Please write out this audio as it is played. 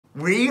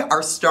We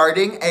are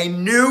starting a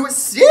new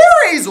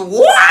series.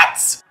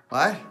 What?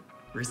 What?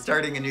 We're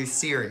starting a new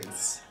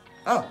series.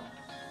 Oh,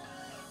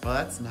 well,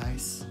 that's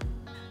nice.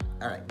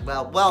 All right,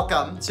 well,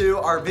 welcome to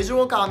our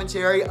visual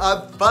commentary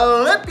of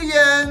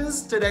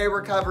Philippians. Today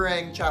we're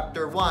covering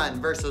chapter 1,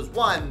 verses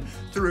 1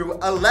 through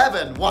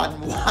 11. 1.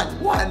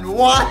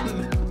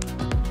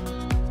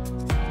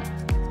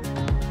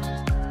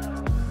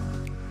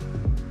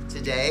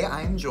 Today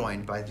I am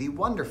joined by the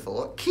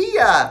wonderful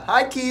Kia.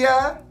 Hi,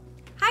 Kia.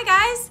 Hi,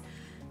 guys.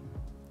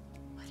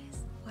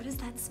 What is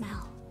that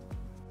smell?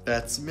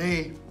 That's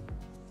me.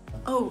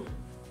 Oh,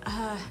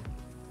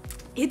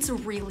 it's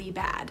really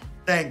bad.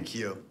 Thank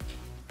you.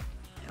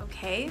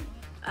 Okay.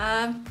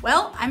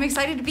 Well, I'm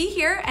excited to be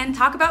here and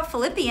talk about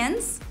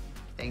Philippians.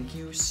 Thank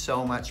you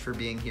so much for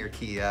being here,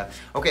 Kia.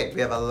 Okay,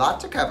 we have a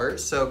lot to cover,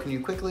 so can you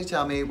quickly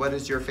tell me what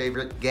is your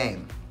favorite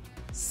game?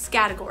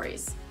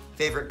 Categories.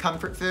 Favorite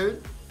comfort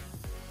food?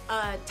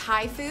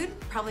 Thai food,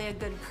 probably a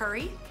good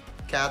curry.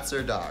 Cats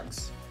or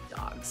dogs?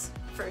 Dogs,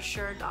 for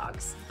sure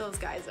dogs. Those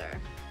guys are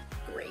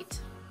great.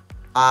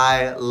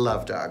 I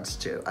love dogs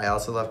too. I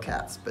also love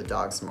cats, but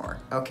dogs more.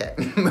 Okay,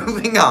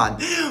 moving on.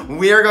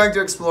 We are going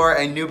to explore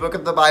a new book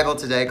of the Bible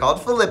today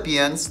called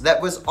Philippians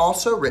that was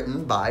also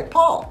written by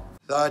Paul.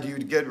 Thought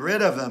you'd get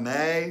rid of him,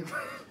 eh?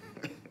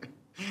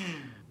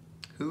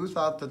 Who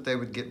thought that they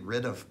would get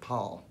rid of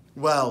Paul?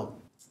 Well,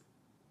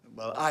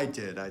 I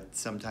did.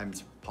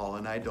 Sometimes Paul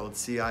and I don't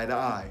see eye to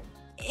eye.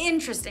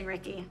 Interesting,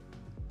 Ricky.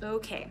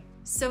 Okay.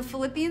 So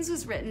Philippians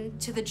was written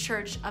to the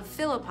church of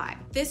Philippi.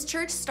 This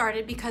church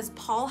started because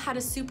Paul had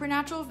a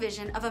supernatural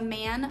vision of a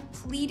man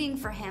pleading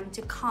for him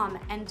to come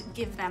and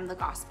give them the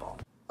gospel.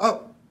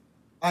 Oh,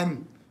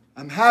 I'm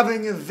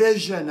having a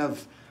vision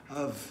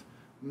of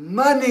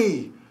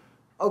money.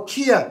 Oh,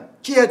 Kia,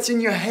 it's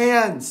in your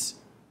hands.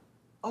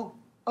 Oh,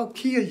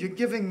 Kia, you're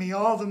giving me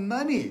all the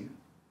money.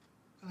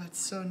 Oh, that's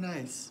so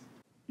nice.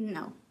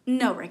 No,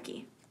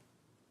 Ricky.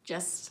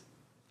 Just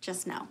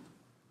no.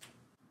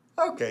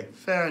 Okay,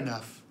 fair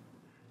enough.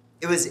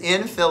 It was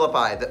in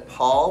Philippi that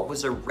Paul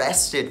was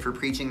arrested for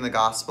preaching the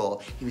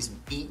gospel. He was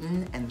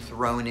beaten and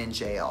thrown in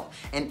jail.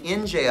 And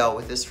in jail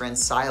with his friend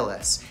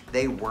Silas,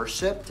 they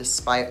worshiped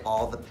despite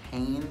all the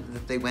pain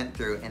that they went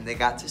through, and they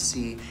got to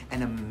see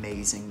an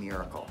amazing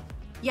miracle.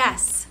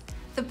 Yes,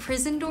 the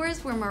prison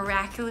doors were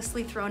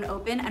miraculously thrown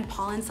open and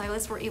Paul and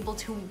Silas were able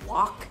to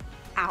walk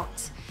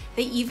out.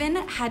 They even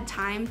had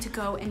time to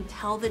go and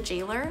tell the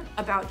jailer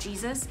about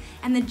Jesus,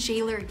 and the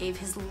jailer gave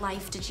his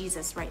life to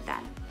Jesus right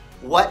then.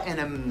 What an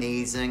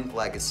amazing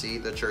legacy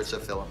the Church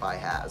of Philippi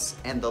has.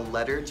 And the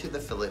letter to the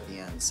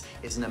Philippians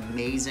is an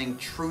amazing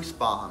truth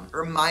bomb,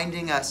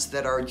 reminding us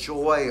that our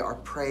joy, our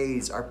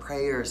praise, our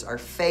prayers, our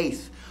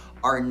faith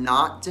are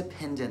not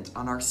dependent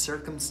on our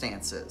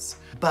circumstances,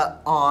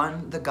 but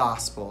on the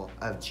gospel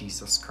of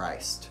Jesus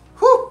Christ.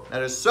 Whew,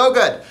 that is so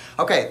good.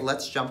 Okay,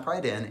 let's jump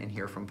right in and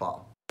hear from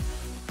Paul.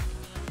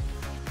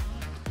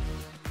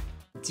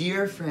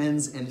 Dear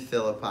friends in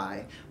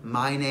Philippi,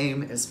 my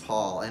name is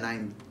Paul, and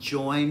I'm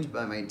joined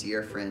by my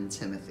dear friend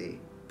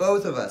Timothy.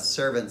 Both of us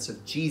servants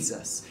of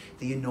Jesus,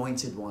 the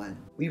Anointed One.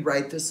 We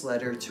write this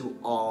letter to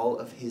all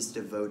of his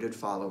devoted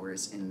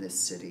followers in this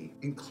city,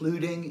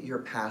 including your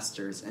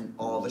pastors and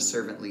all the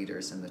servant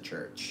leaders in the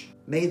church.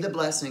 May the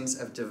blessings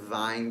of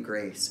divine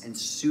grace and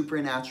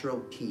supernatural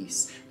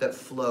peace that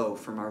flow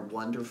from our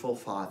wonderful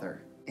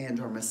Father and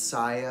our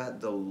Messiah,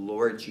 the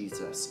Lord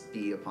Jesus,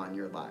 be upon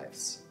your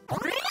lives.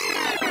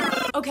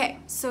 Okay,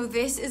 so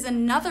this is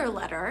another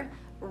letter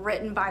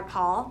written by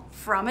Paul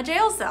from a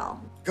jail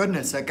cell.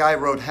 Goodness, that guy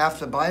wrote half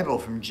the Bible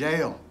from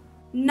jail.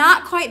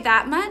 Not quite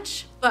that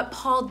much, but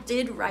Paul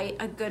did write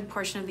a good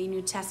portion of the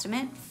New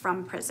Testament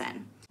from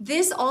prison.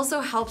 This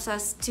also helps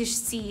us to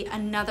see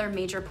another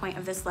major point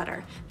of this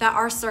letter, that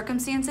our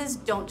circumstances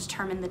don't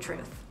determine the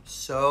truth.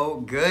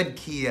 So good,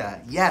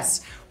 Kia.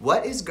 Yes,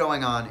 what is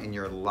going on in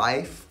your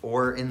life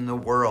or in the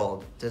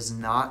world does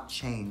not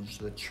change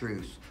the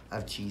truth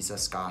of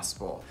Jesus'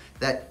 gospel,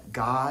 that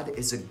God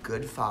is a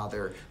good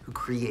Father who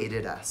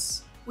created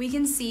us. We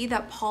can see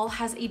that Paul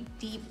has a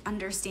deep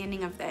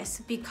understanding of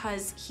this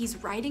because he's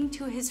writing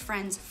to his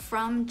friends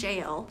from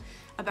jail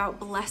about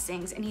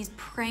blessings and he's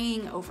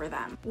praying over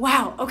them.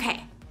 Wow,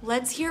 okay,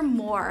 let's hear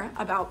more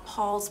about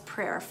Paul's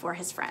prayer for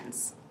his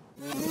friends.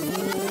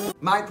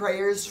 My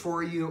prayers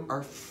for you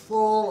are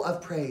full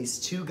of praise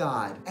to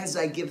God as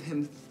I give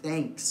him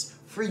thanks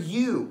for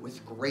you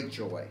with great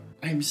joy.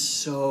 I'm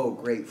so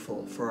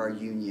grateful for our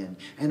union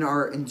and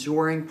our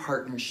enduring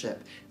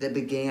partnership that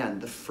began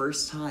the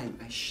first time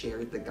I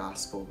shared the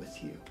gospel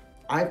with you.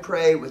 I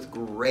pray with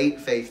great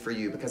faith for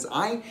you because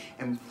I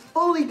am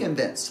fully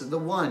convinced that the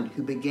one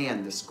who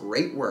began this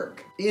great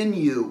work in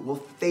you will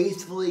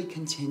faithfully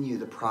continue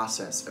the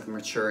process of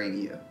maturing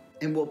you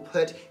and will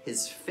put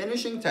his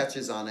finishing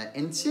touches on it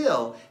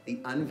until the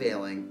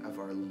unveiling of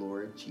our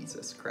Lord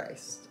Jesus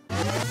Christ.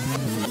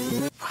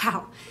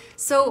 Wow,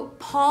 so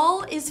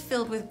Paul is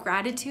filled with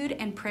gratitude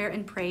and prayer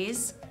and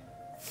praise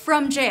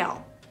from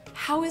jail.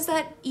 How is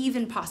that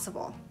even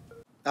possible?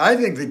 I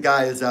think the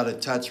guy is out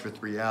of touch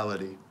with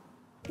reality.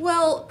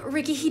 Well,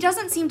 Ricky, he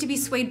doesn't seem to be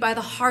swayed by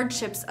the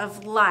hardships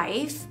of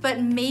life, but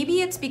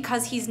maybe it's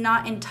because he's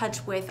not in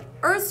touch with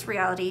Earth's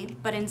reality,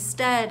 but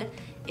instead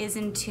is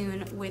in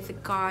tune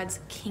with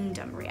God's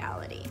kingdom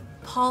reality.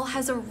 Paul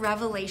has a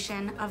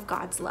revelation of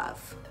God's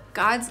love.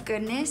 God's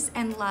goodness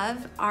and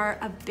love are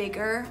a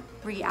bigger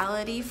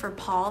reality for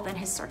Paul than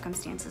his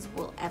circumstances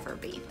will ever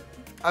be.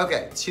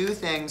 Okay, two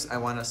things I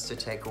want us to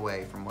take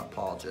away from what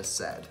Paul just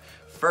said.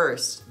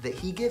 First, that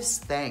he gives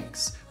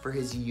thanks for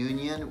his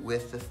union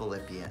with the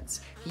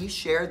Philippians. He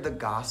shared the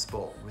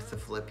gospel with the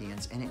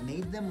Philippians and it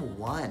made them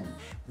one.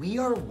 We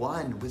are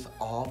one with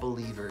all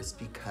believers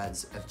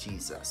because of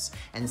Jesus.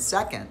 And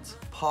second,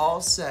 Paul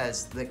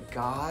says that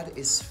God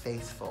is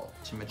faithful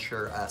to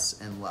mature us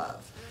in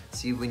love.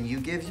 See, when you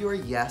give your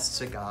yes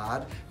to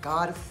God,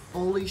 God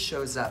fully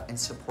shows up and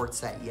supports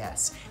that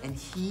yes. And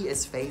he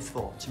is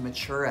faithful to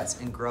mature us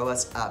and grow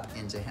us up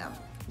into him.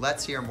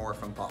 Let's hear more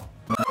from Paul.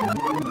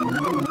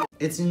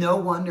 It's no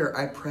wonder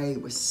I pray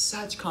with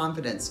such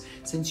confidence,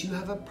 since you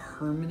have a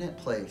permanent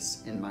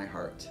place in my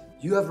heart.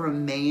 You have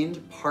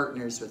remained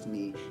partners with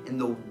me in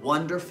the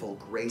wonderful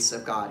grace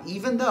of God,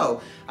 even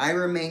though I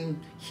remain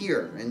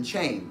here in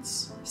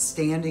chains,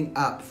 standing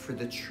up for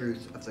the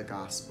truth of the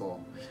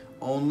gospel.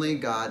 Only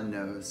God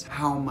knows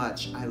how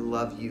much I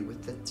love you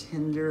with the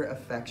tender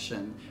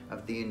affection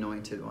of the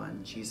Anointed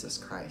One, Jesus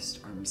Christ,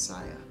 our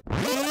Messiah.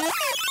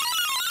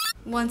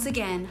 Once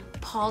again,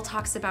 Paul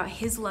talks about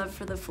his love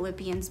for the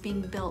Philippians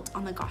being built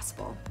on the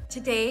gospel.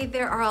 Today,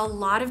 there are a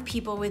lot of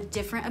people with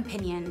different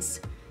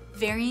opinions,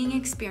 varying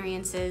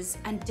experiences,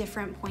 and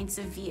different points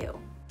of view.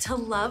 To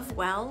love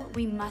well,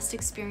 we must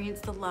experience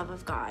the love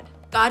of God.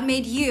 God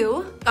made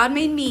you, God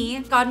made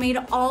me, God made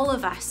all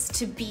of us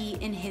to be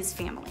in his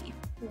family.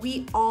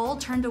 We all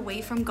turned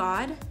away from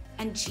God,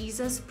 and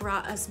Jesus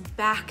brought us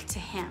back to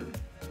him.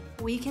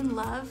 We can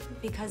love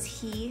because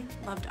he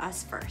loved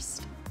us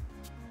first.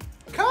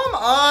 Come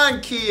on,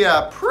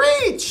 Kia,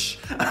 preach!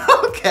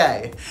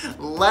 Okay,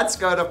 let's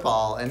go to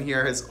Paul and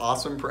hear his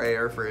awesome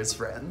prayer for his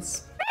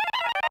friends.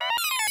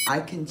 I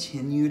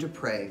continue to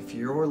pray for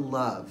your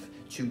love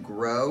to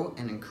grow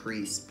and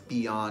increase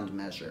beyond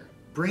measure,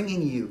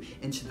 bringing you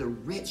into the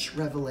rich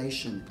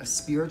revelation of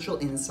spiritual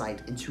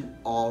insight into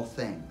all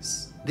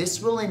things.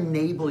 This will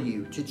enable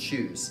you to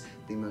choose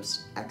the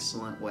most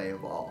excellent way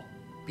of all,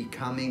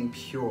 becoming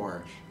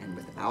pure and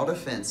without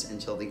offense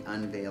until the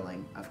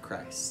unveiling of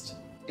Christ.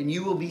 And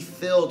you will be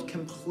filled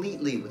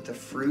completely with the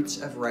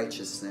fruits of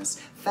righteousness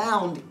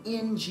found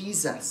in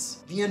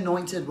Jesus, the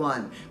Anointed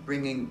One,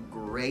 bringing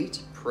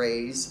great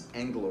praise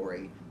and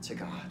glory to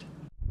God.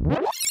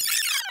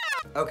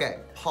 Okay,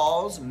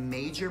 Paul's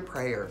major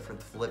prayer for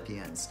the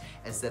Philippians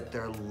is that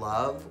their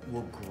love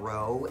will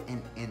grow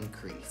and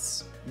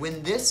increase.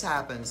 When this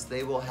happens,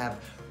 they will have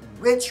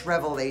rich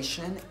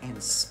revelation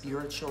and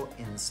spiritual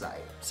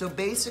insight. So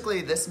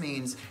basically, this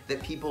means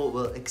that people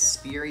will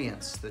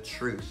experience the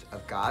truth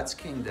of God's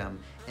kingdom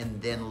and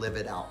then live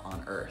it out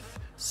on earth.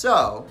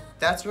 So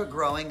that's what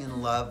growing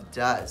in love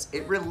does.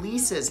 It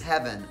releases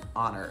heaven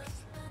on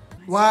earth.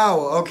 Wow,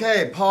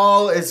 okay,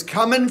 Paul is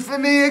coming for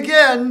me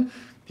again.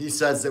 He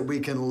says that we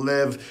can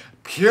live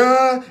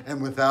pure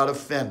and without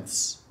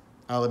offense.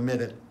 I'll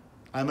admit it,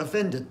 I'm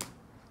offended.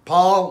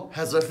 Paul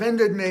has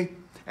offended me.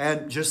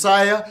 And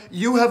Josiah,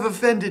 you have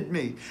offended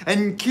me.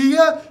 And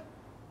Kia,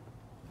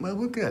 well,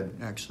 we're good,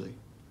 actually.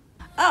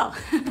 Oh,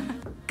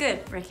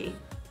 good, Ricky.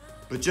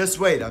 But just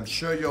wait, I'm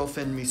sure you'll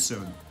offend me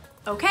soon.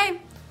 Okay,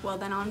 well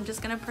then I'm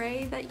just gonna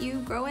pray that you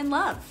grow in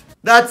love.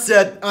 That's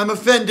it, I'm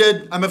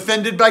offended. I'm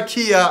offended by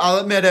Kia, I'll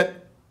admit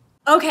it.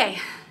 Okay,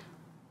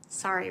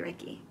 sorry,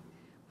 Ricky.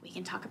 We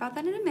can talk about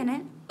that in a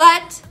minute.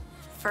 But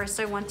first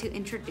I want to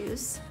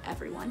introduce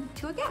everyone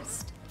to a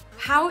guest.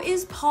 How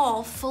is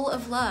Paul full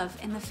of love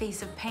in the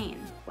face of pain?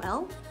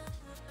 Well,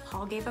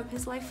 Paul gave up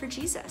his life for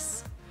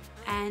Jesus.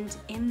 And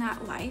in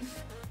that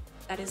life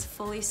that is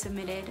fully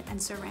submitted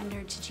and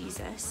surrendered to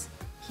Jesus,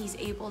 he's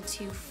able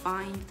to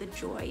find the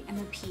joy and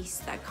the peace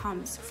that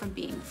comes from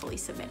being fully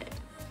submitted.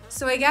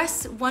 So I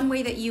guess one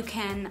way that you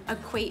can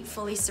equate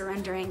fully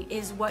surrendering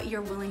is what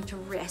you're willing to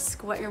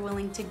risk, what you're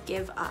willing to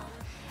give up.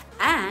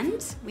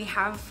 And we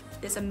have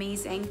this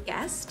amazing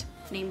guest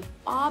named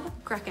Bob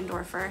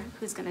Greckendorfer,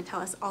 who's going to tell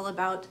us all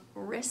about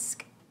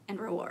risk and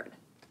reward.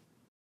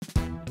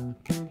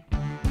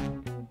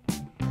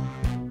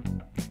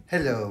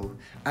 Hello,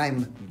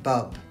 I'm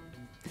Bob,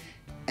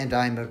 and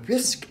I'm a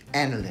risk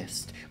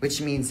analyst,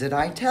 which means that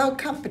I tell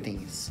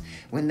companies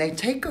when they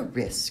take a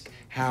risk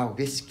how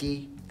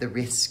risky the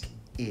risk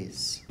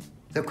is.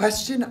 The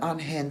question on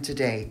hand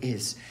today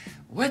is,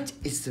 what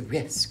is the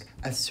risk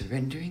of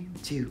surrendering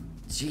to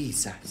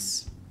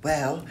Jesus?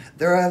 Well,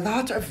 there are a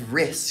lot of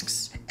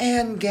risks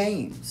and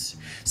gains.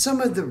 Some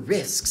of the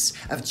risks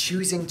of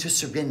choosing to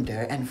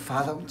surrender and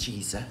follow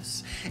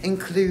Jesus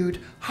include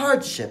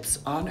hardships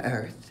on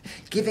earth,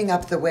 giving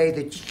up the way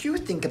that you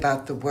think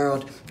about the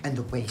world and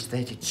the ways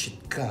that it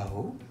should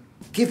go,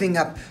 giving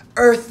up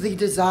earthly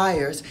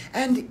desires,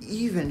 and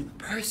even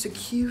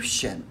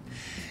persecution.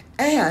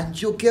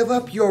 And you'll give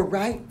up your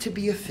right to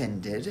be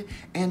offended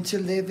and to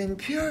live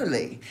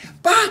impurely.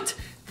 But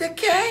the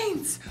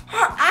gains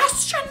are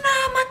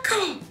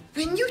astronomical.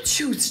 When you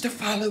choose to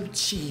follow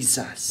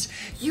Jesus,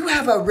 you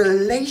have a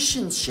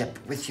relationship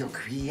with your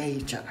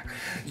Creator.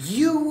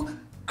 You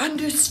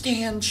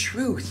understand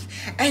truth,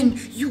 and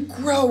you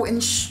grow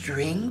in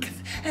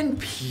strength and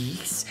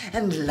peace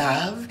and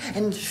love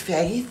and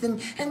faith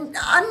and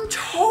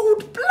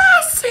untold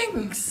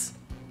blessings.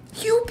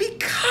 You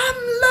become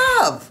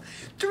love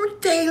through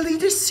daily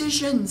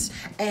decisions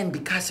and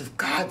because of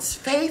God's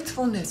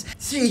faithfulness.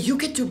 See, you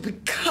get to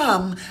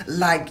become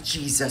like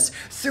Jesus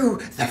through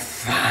the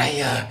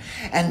fire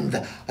and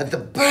the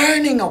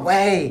burning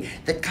away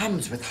that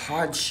comes with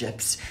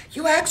hardships.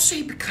 You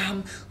actually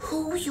become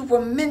who you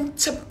were meant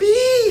to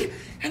be.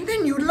 And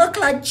then you look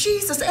like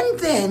Jesus, and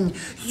then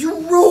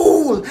you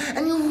rule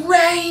and you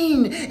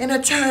reign in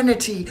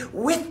eternity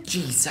with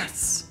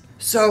Jesus.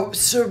 So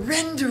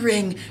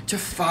surrendering to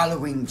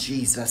following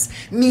Jesus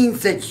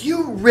means that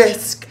you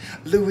risk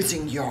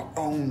losing your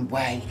own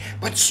way,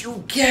 but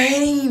you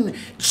gain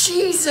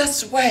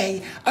Jesus'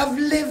 way of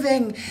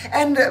living.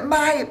 And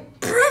my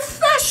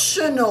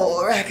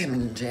professional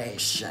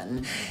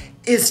recommendation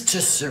is to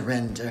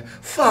surrender.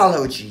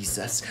 Follow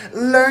Jesus.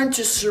 Learn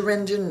to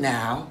surrender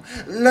now.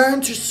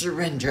 Learn to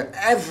surrender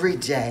every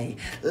day.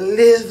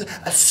 Live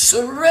a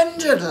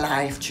surrendered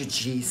life to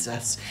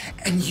Jesus,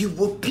 and you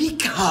will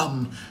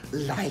become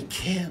like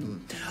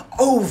him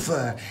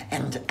over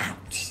and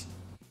out.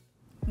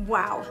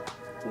 Wow,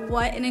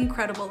 what an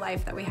incredible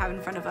life that we have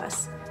in front of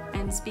us.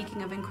 And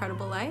speaking of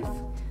incredible life,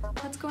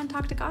 let's go and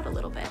talk to God a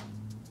little bit.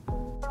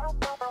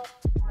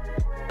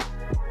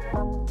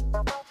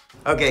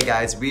 Okay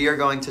guys, we are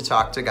going to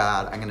talk to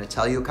God. I'm going to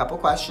tell you a couple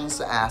questions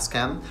to ask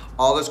him.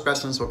 All those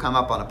questions will come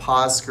up on a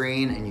pause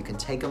screen, and you can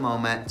take a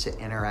moment to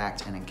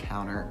interact and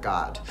encounter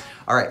God.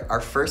 All right, our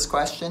first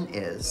question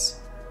is,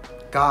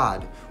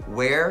 God,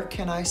 where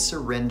can I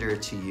surrender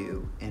to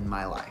you in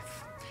my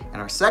life? And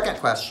our second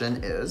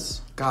question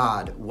is,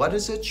 God, what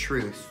is a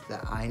truth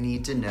that I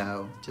need to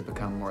know to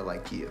become more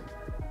like you?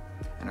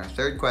 And our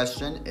third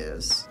question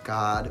is,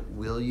 God,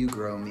 will you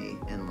grow me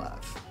in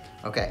love?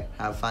 Okay,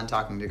 have fun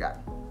talking to God.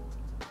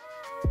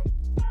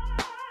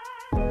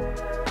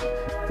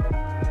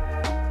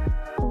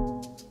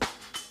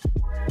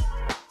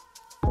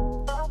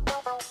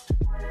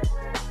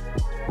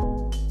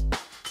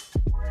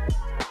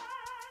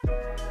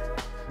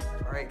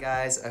 All right,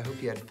 guys, I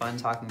hope you had fun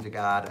talking to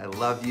God. I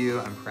love you,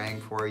 I'm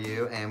praying for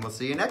you, and we'll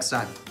see you next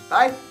time.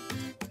 Bye.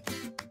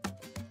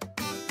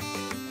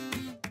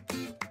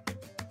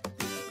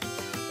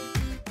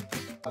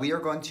 We are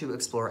going to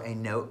explore a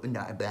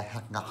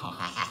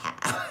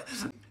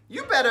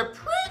You better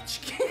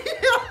preach, Kia!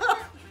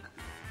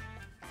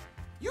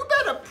 You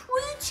better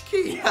preach,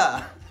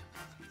 Kia!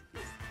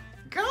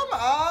 Come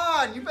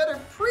on, you better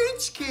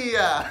preach,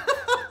 Kia!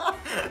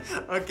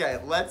 Okay,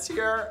 let's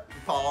hear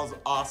Paul's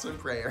awesome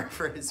prayer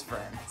for his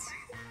friends.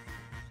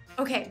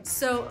 Okay,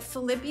 so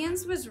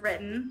Philippians was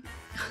written,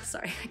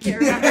 sorry, I can't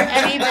remember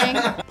anything.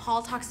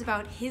 Paul talks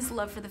about his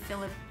love for the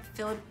Philippians.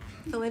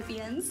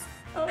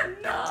 Oh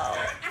no.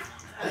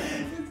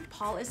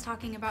 Paul is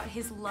talking about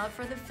his love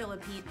for the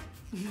Philippines.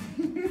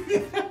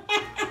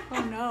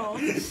 Oh no.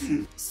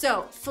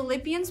 So,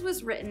 Philippians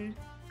was written,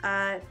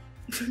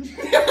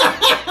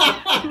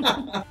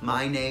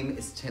 My name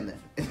is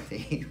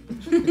Timothy.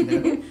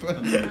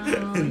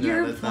 No,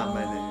 you're that's not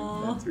my name.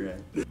 Paul. That's right.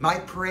 My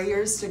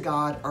prayers to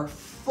God are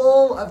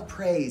full of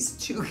praise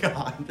to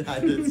God.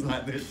 It's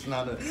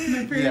not a,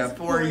 yeah,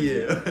 for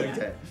you.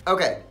 Yeah.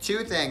 Okay,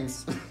 two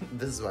things.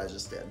 This is what I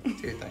just did.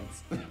 Two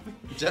things.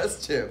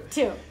 Just two.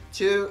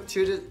 Two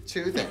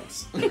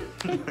things.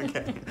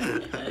 Okay.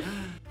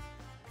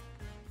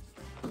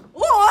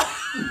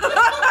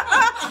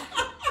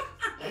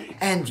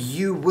 And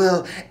you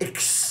will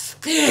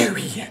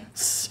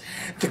experience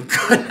the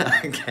good.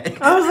 Okay.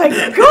 I was like,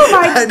 oh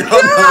my I don't know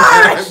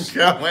where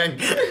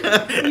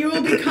I'm going. You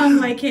will become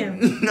like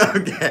him.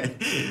 Okay.